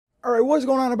Alright, what's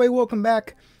going on, everybody? Welcome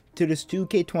back to this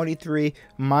 2K23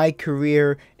 My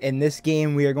Career. In this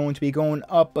game, we are going to be going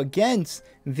up against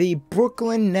the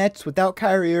Brooklyn Nets without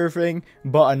Kyrie Irving,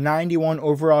 but a 91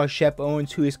 overall Shep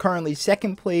Owens, who is currently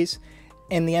second place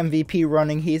in the MVP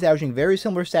running. He's averaging very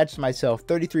similar stats to myself: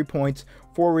 33 points,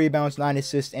 4 rebounds, 9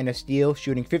 assists, and a steal,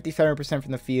 shooting 57%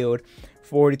 from the field,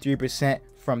 43%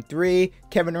 from 3.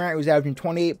 Kevin Durant was averaging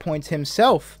 28 points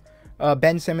himself.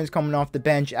 Ben Simmons coming off the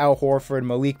bench, Al Horford,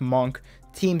 Malik Monk.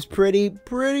 Team's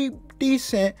pretty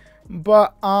decent,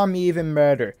 but I'm even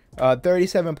better.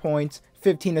 37 points,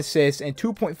 15 assists, and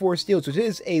 2.4 steals, which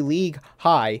is a league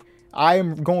high. I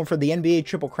am going for the NBA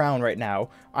Triple Crown right now.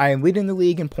 I am leading the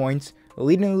league in points,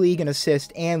 leading the league in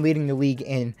assists, and leading the league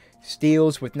in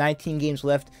steals. With 19 games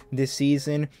left this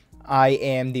season, I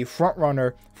am the front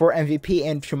runner for MVP,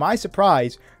 and to my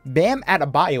surprise, Bam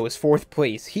Adebayo is 4th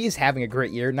place. He is having a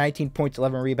great year. 19 points,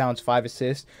 11 rebounds, 5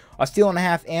 assists, a steal and a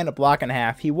half, and a block and a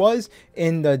half. He was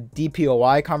in the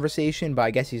DPOY conversation, but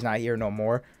I guess he's not here no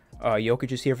more.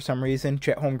 Jokic is here for some reason.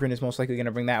 Chet Holmgren is most likely going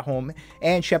to bring that home,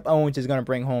 and Shep Owens is going to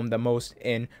bring home the most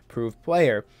improved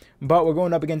player. But we're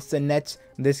going up against the Nets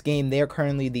this game. They are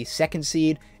currently the 2nd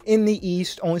seed in the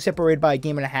East, only separated by a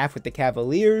game and a half with the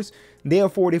Cavaliers. They are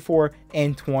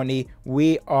 44-20.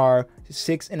 We are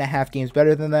 6.5 games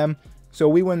better than them. So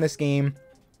we win this game,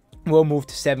 we'll move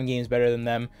to 7 games better than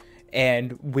them,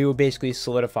 and we will basically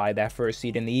solidify that 1st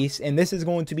seed in the East. And this is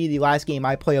going to be the last game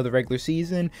I play of the regular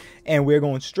season, and we're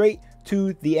going straight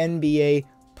to the NBA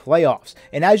playoffs.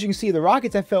 And as you can see, the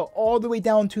Rockets have fell all the way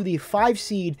down to the 5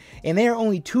 seed, and they are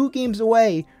only 2 games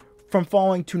away from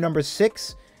falling to number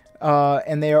 6.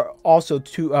 And they are also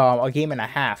a game and a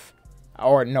half,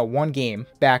 or no, 1 game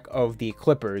back of the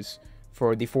Clippers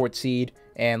for the 4th seed,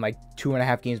 and like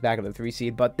 2.5 games back of the 3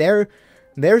 seed. But they're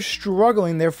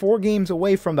struggling. They're 4 games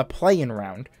away from the play-in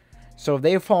round, so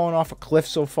they've fallen off a cliff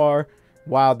so far.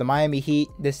 While the Miami Heat,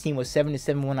 this team was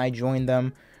 7-7 when I joined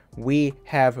them, we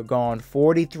have gone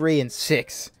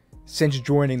 43-6 since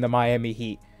joining the Miami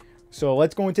Heat. So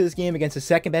let's go into this game against the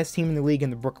 2nd best team in the league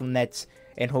in the Brooklyn Nets,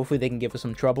 and hopefully they can give us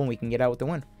some trouble and we can get out with the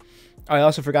win. I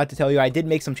also forgot to tell you, I did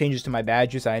make some changes to my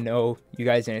badges. I know you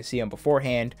guys didn't see them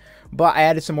beforehand, but I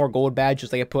added some more gold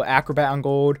badges. Like I put Acrobat on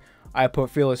gold, I put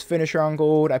Fearless Finisher on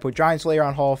gold, I put Giant Slayer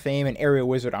on Hall of Fame, and Aerial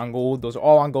Wizard on gold. Those are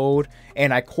all on gold,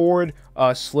 and I cored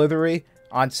Slithery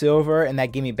on silver, and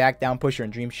that gave me Back Down Pusher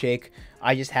and Dream Shake.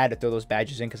 I just had to throw those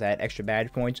badges in because I had extra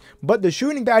badge points. But the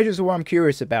shooting badges are what I'm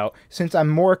curious about. Since I'm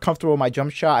more comfortable with my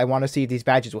jump shot, I want to see if these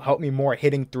badges will help me more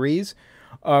hitting threes.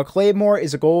 Claymore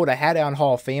is a gold. I had it on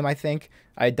Hall of Fame, I think.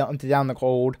 I dumped it down the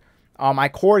gold. I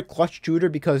cored Clutch Shooter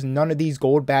because none of these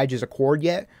gold badges are cored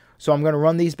yet. So I'm going to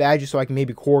run these badges so I can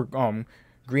maybe core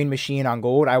Green Machine on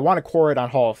gold. I want to core it on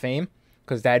Hall of Fame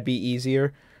because that'd be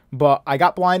easier. But I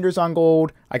got Blinders on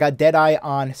gold. I got Deadeye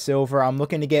on silver. I'm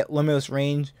looking to get Limitless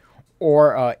Range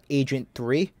or Agent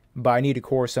 3. But I need to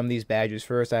core some of these badges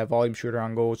first. I have Volume Shooter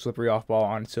on gold, Slippery Off Ball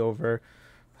on silver.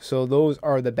 So those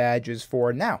are the badges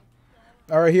for now.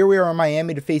 Alright, here we are in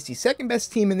Miami to face the 2nd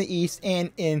best team in the East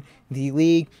and in the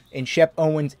league, in Shep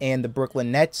Owens and the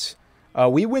Brooklyn Nets.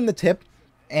 We win the tip,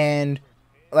 and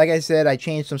like I said, I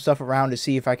changed some stuff around to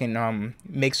see if I can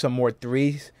make some more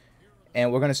threes.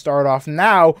 And we're going to start off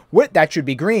now with, that should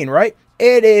be green, right?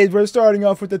 It is. We're starting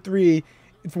off with the 3.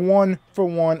 It's 1 for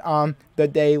 1 on the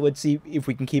day. Let's see if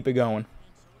we can keep it going.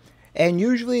 And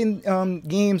usually in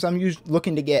games, I'm usually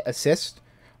looking to get assists,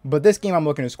 but this game I'm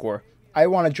looking to score. I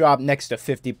want to drop next to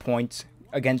 50 points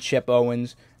against Shep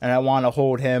Owens, and I want to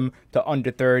hold him to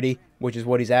under 30, which is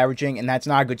what he's averaging, and that's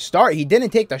not a good start. He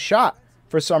didn't take the shot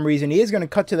for some reason. He is going to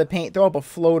cut to the paint, throw up a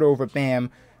floater over Bam.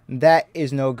 That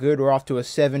is no good. We're off to a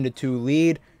 7-2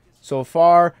 lead so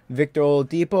far. Victor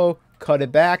Oladipo cut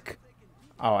it back.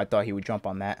 Oh, I thought he would jump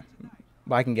on that.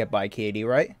 But I can get by KD,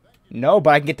 right? No, but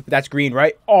I can get to, that's green,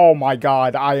 right? Oh my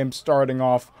God, I am starting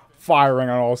off firing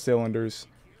on all cylinders.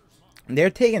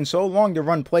 They're taking so long to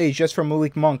run plays just for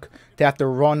Malik Monk to have to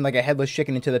run like a headless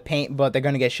chicken into the paint, but they're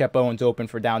going to get Shep Owens open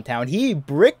for downtown. He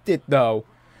bricked it, though.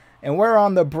 And we're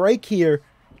on the break here.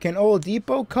 Can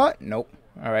Oladipo cut? Nope.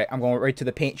 All right, I'm going right to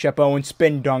the paint. Shep Owens,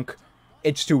 spin dunk.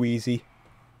 It's too easy.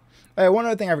 All right, one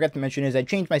other thing I forgot to mention is I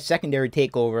changed my secondary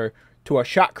takeover to a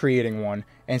shot-creating one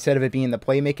instead of it being the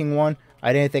playmaking one.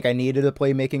 I didn't think I needed a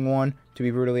playmaking one, to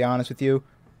be brutally honest with you.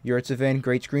 Yurtsevin,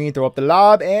 great screen, throw up the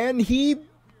lob, and he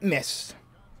missed.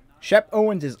 Shep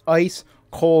Owens is ice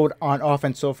cold on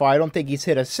offense so far. I don't think he's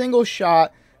hit a single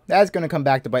shot. That's going to come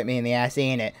back to bite me in the ass,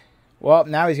 ain't it? Well,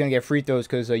 now he's going to get free throws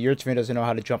because Yurtsevin doesn't know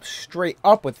how to jump straight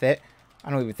up with it.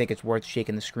 I don't even think it's worth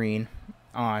shaking the screen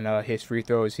on his free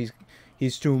throws. He's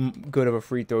He's too good of a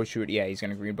free throw shooter. Yeah, he's going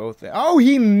to green both. Oh,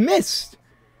 he missed.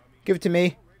 Give it to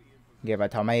me. Give it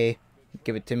to me.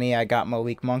 Give it to me. I got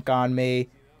Malik Monk on me.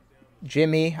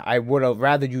 Jimmy, I would have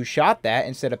rather you shot that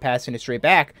instead of passing it straight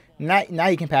back. Now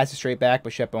you can pass it straight back,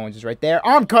 but Shep Owens is right there.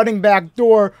 I'm cutting back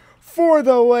door for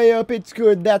the layup. It's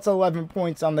good. That's 11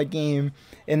 points on the game,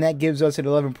 and that gives us an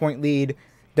 11-point lead.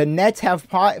 The Nets have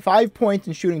 5 points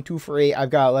in shooting 2 for 8. I've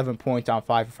got 11 points on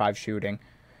 5 for 5 shooting.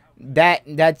 That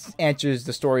answers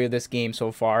the story of this game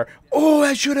so far. Oh,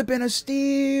 that should have been a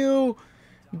steal.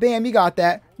 Bam, you got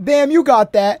that. Bam, you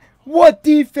got that. What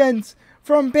defense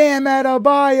from Bam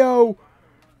Adebayo.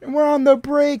 And we're on the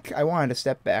break. I wanted to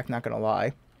step back, not gonna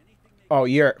lie. Oh,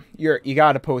 you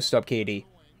gotta post up, KD.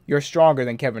 You're stronger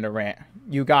than Kevin Durant.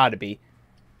 You gotta be.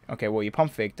 Okay, well, you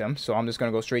pump faked him, so I'm just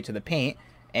gonna go straight to the paint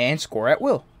and score at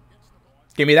will.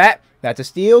 Give me that. That's a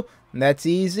steal. That's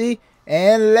easy.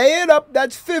 And lay it up.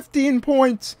 That's 15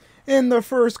 points in the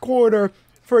first quarter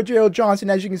for Gerald Johnson.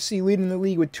 As you can see, leading the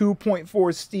league with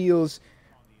 2.4 steals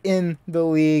in the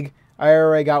league. I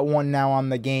already got 1 now on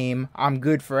the game. I'm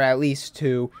good for at least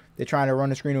 2. They're trying to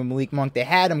run a screen with Malik Monk. They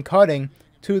had him cutting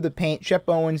to the paint. Shep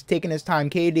Owens taking his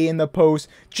time. KD in the post.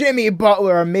 Jimmy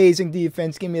Butler, amazing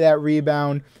defense. Give me that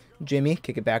rebound. Jimmy,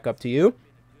 kick it back up to you.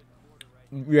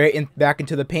 Back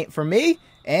into the paint for me.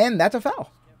 And that's a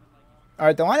foul. All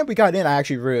right, the lineup we got in, I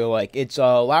actually really like. It's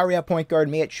Lowry at point guard,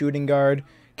 me at shooting guard,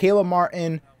 Caleb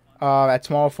Martin at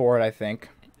small forward, I think,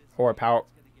 or power.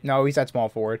 No, he's at small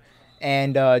forward,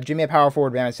 and Jimmy at power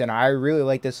forward, Bam at center. I really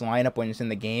like this lineup when it's in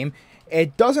the game.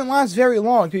 It doesn't last very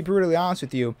long, to be brutally honest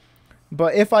with you,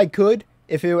 but if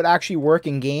it would actually work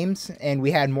in games and we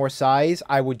had more size,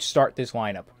 I would start this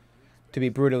lineup. To be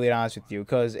brutally honest with you,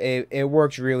 because it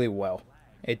works really well.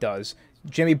 It does.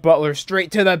 Jimmy Butler straight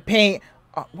to the paint.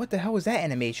 What the hell was that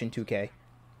animation, 2K?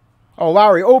 Oh,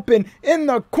 Lowry open in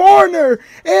the corner,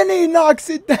 and he knocks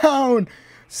it down.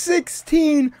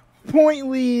 16-point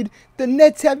lead. The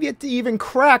Nets have yet to even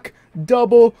crack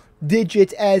double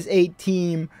digits as a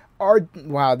team.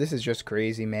 Wow, this is just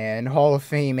crazy, man. Hall of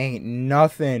Fame ain't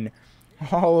nothing.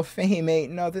 Hall of Fame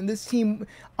ain't nothing. This team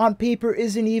on paper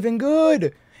isn't even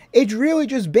good. It's really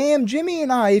just Bam, Jimmy,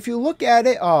 and I. If you look at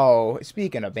it, oh,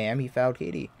 speaking of Bam, he fouled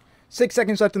KD. 6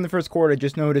 seconds left in the first quarter.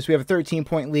 Just noticed we have a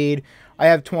 13-point lead. I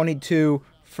have 22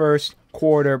 first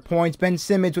quarter points. Ben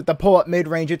Simmons with the pull-up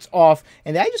mid-range. It's off.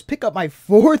 And I just pick up my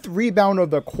 4th rebound of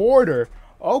the quarter.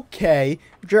 Okay.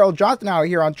 Gerald Johnson out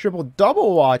here on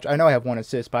triple-double watch. I know I have 1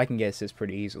 assist, but I can get assists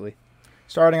pretty easily.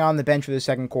 Starting on the bench for the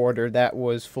second quarter. That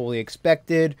was fully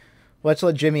expected. Let's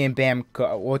let Jimmy and Bam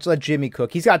cook. Let's let Jimmy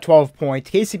cook. He's got 12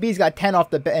 points. KCB's got 10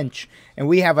 off the bench. And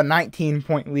we have a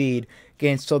 19-point lead.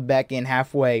 Getting slid back in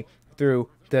halfway through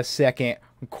the second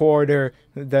quarter.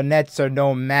 The Nets are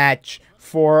no match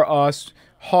for us.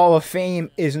 Hall of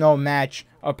Fame is no match,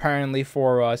 apparently,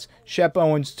 for us. Shep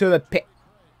Owens to the pit.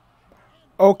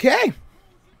 Okay.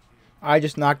 I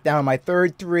just knocked down my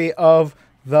 3rd 3 of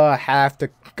the half to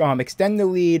extend the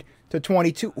lead to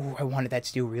 22. Ooh, I wanted that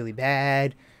steal really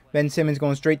bad. Ben Simmons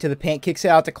going straight to the paint. Kicks it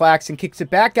out to Claxton. Kicks it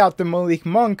back out to Malik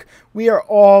Monk. We are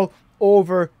all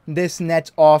over this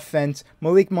Nets offense.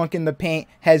 Malik Monk in the paint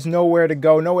has nowhere to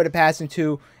go, nowhere to pass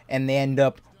into, and they end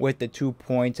up with the 2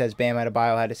 points as Bam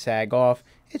Adebayo had to sag off.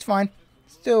 It's fine.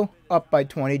 Still up by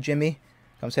 20. Jimmy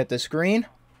comes at the screen.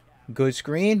 Good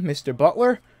screen. Mr.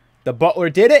 Butler. The Butler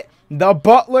did it. The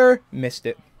Butler missed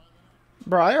it.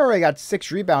 Bro, I already got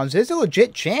 6 rebounds. There's a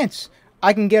legit chance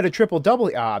I can get a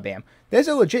triple-double. Ah, Bam. There's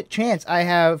a legit chance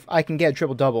I can get a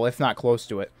triple-double, if not close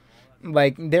to it.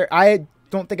 Like, I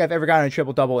don't think I've ever gotten a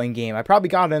triple-double in-game. I probably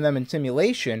gotten them in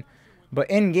simulation, but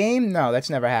in-game, no, that's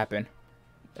never happened.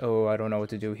 Oh, I don't know what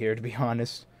to do here, to be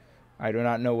honest. I do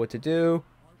not know what to do.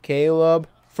 Caleb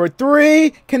for 3.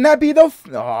 Can that be the...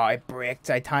 Oh, I bricked.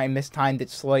 I mistimed it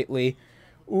slightly.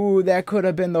 Ooh, that could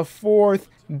have been the 4th.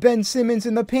 Ben Simmons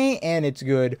in the paint, and it's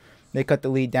good. They cut the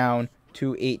lead down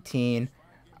to 18.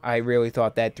 I really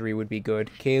thought that 3 would be good.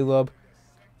 Caleb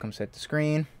comes at the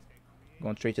screen.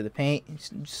 Going straight to the paint. It's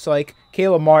just like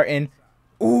Caleb Martin.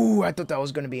 Ooh, I thought that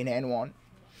was going to be an and 1.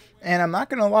 And I'm not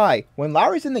going to lie. When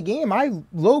Lowry's in the game, I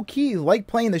low-key like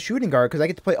playing the shooting guard because I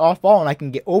get to play off-ball and I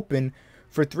can get open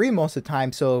for 3 most of the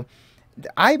time. So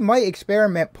I might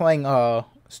experiment playing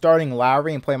starting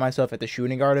Lowry and play myself at the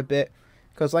shooting guard a bit.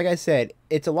 Because like I said,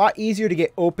 it's a lot easier to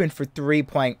get open for 3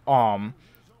 playing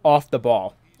off the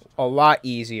ball. A lot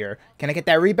easier. Can I get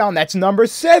that rebound? That's number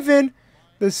 7.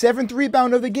 The 7th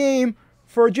rebound of the game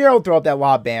for Gerald. Throw up that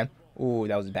lob, Bam. Ooh,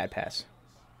 that was a bad pass.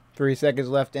 3 seconds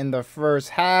left in the first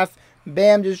half.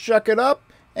 Bam just chuck it up,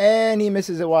 and he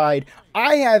misses it wide.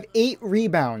 I have 8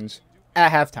 rebounds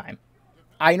at halftime.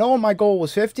 I know my goal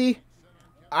was 50.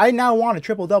 I now want a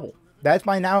triple-double. That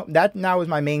now is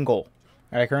my main goal.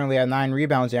 I currently have 9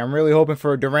 rebounds there. I'm really hoping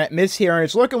for a Durant miss here, and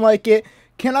it's looking like it.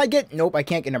 Can I get... Nope, I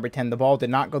can't get number 10. The ball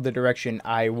did not go the direction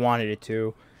I wanted it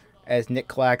to, as Nick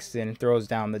Claxton throws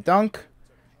down the dunk.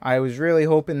 I was really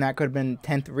hoping that could have been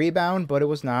 10th rebound, but it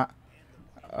was not.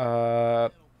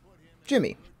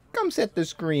 Jimmy, come set the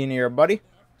screen here, buddy.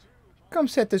 Come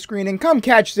set the screen and come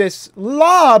catch this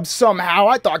lob somehow.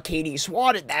 I thought KD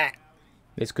swatted that.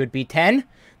 This could be 10.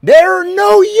 There are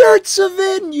no yurts of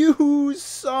it, you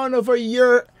son of a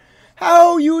yurt.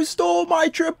 How you stole my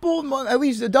triple, at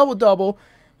least the double-double.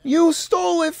 You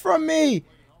stole it from me.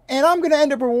 And I'm going to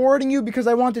end up rewarding you because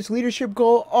I want this leadership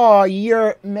goal. Oh,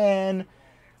 yurt, man.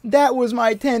 That was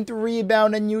my 10th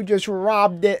rebound and you just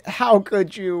robbed it. How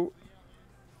could you?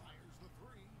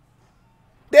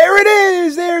 There it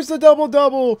is. There's the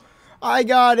double-double. I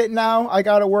got it now. I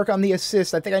got to work on the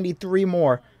assist. I think I need 3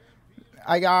 more.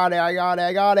 I got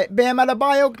it. Bam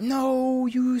Adebayo. No,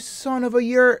 you son of a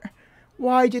yurt.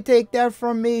 Why'd you take that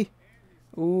from me?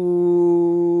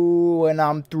 Ooh, and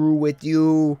I'm through with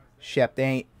you. Shep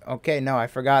ain't. Okay, no, I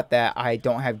forgot that I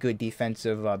don't have good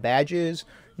defensive badges,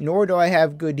 nor do I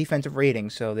have good defensive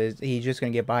ratings, so he's just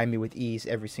going to get by me with ease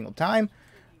every single time.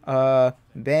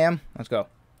 Bam. Let's go.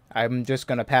 I'm just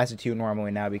going to pass it to you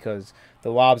normally now because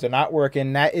the lobs are not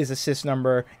working. That is assist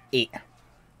number 8.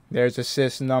 There's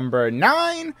assist number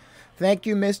 9. Thank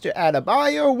you, Mr.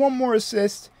 Adebayo. 1 more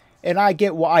assist, and I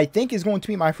get what I think is going to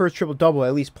be my first triple-double,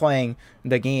 at least playing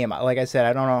the game. Like I said,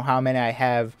 I don't know how many I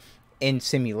have in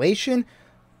simulation,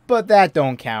 but that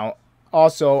don't count.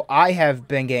 Also, I have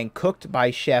been getting cooked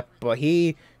by Shep, but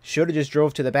he should have just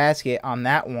drove to the basket on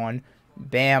that one.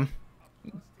 Bam.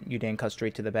 You didn't cut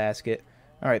straight to the basket.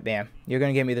 All right, Bam. You're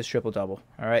going to give me this triple-double.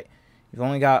 All right? You've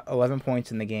only got 11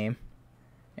 points in the game,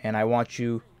 and I want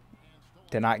you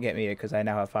to not get me it because I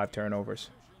now have 5 turnovers.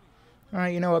 All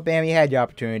right, you know what, Bam? You had your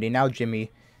opportunity. Now,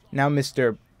 Jimmy. Now,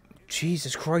 Mr.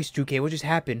 Jesus Christ, 2K. What just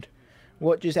happened?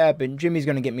 What just happened? Jimmy's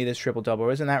going to get me this triple-double.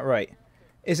 Isn't that right?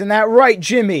 Isn't that right,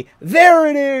 Jimmy? There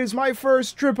it is, my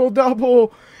first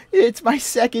triple-double. It's my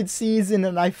 2nd season,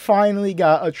 and I finally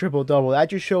got a triple-double. That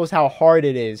just shows how hard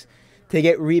it is to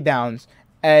get rebounds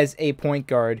as a point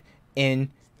guard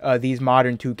in these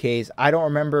modern 2Ks. I don't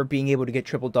remember being able to get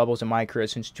triple-doubles in my career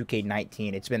since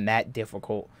 2K19. It's been that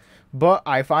difficult. But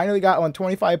I finally got one,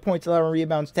 25 points, 11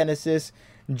 rebounds, 10 assists.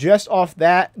 Just off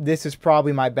that, this is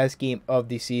probably my best game of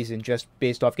the season, just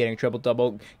based off getting a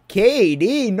triple-double.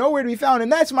 KD, nowhere to be found,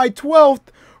 and that's my 12th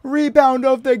rebound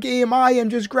of the game. I am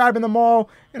just grabbing them all,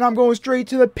 and I'm going straight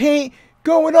to the paint,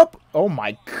 going up. Oh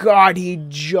my God, he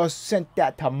just sent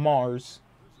that to Mars.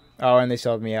 Oh, and they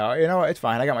subbed me out. You know what? It's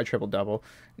fine. I got my triple-double.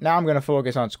 Now I'm going to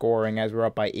focus on scoring as we're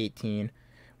up by 18.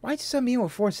 Why'd you sub me in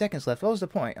with 4 seconds left? What was the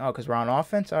point? Oh, because we're on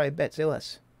offense? All right, bet. Say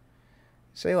less.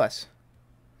 Say less.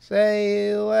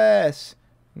 Say less.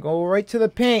 Go right to the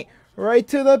paint. Right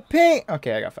to the paint.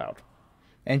 Okay, I got fouled.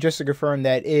 And just to confirm,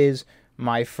 that is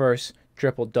my first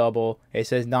triple-double. It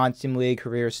says non-simulated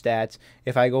career stats.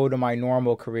 If I go to my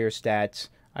normal career stats,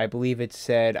 I believe it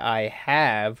said I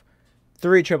have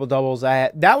 3 triple-doubles.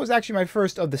 That was actually my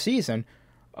first of the season,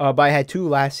 but I had 2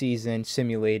 last season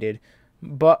simulated.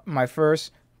 But my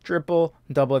first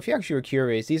triple-double, if you actually were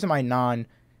curious, these are my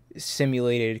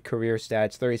non-simulated career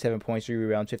stats. 37 points, 3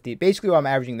 rebounds, 50. Basically, what I'm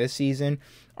averaging this season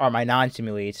are my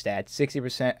non-simulated stats.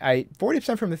 60%,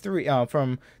 40%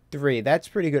 from 3. That's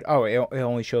pretty good. Oh, it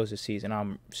only shows this season.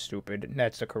 I'm stupid.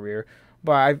 That's the career.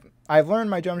 But I've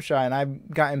learned my jump shot, and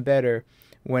I've gotten better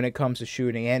when it comes to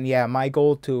shooting. And yeah, my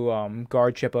goal to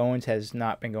guard Chip Owens has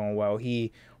not been going well.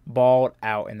 He balled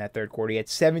out in that third quarter. He had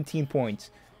 17 points.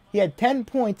 He had 10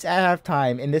 points at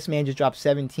halftime, and this man just dropped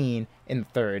 17 in the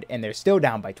third, and they're still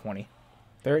down by 20.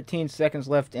 13 seconds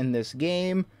left in this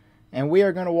game, and we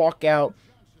are going to walk out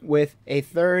with a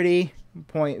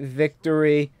 30-point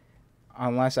victory,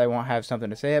 unless I won't have something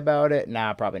to say about it.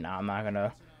 Nah, probably not. I'm not going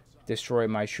to destroy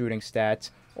my shooting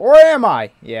stats. Or am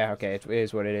I? Yeah, okay, it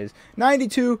is what it is.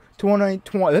 92 to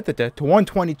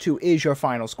 122 is your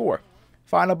final score.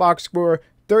 Final box score,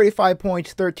 35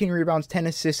 points, 13 rebounds, 10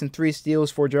 assists, and 3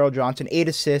 steals for Gerald Johnson. 8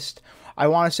 assists. I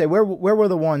want to say, where were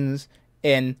the ones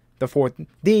in the fourth?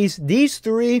 These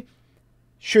 3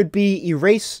 should be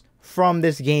erased from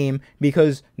this game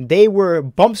because they were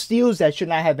bump steals that should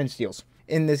not have been steals.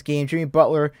 In this game, Jimmy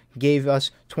Butler gave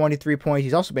us 23 points.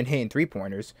 He's also been hitting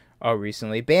 3-pointers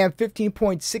recently. Bam, 15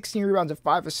 points, 16 rebounds, and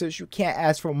 5 assists. You can't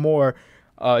ask for more.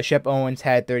 Shep Owens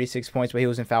had 36 points, but he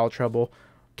was in foul trouble.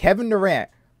 Kevin Durant.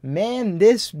 Man,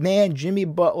 this man, Jimmy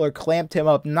Butler, clamped him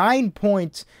up. 9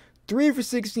 points, 3 for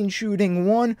 16 shooting,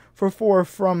 1 for 4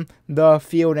 from the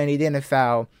field, and he didn't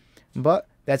foul. But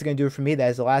that's going to do it for me. That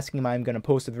is the last game I'm going to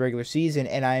post of the regular season,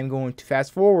 and I am going to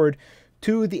fast forward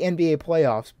to the NBA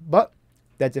playoffs. But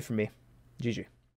that's it for me. GG.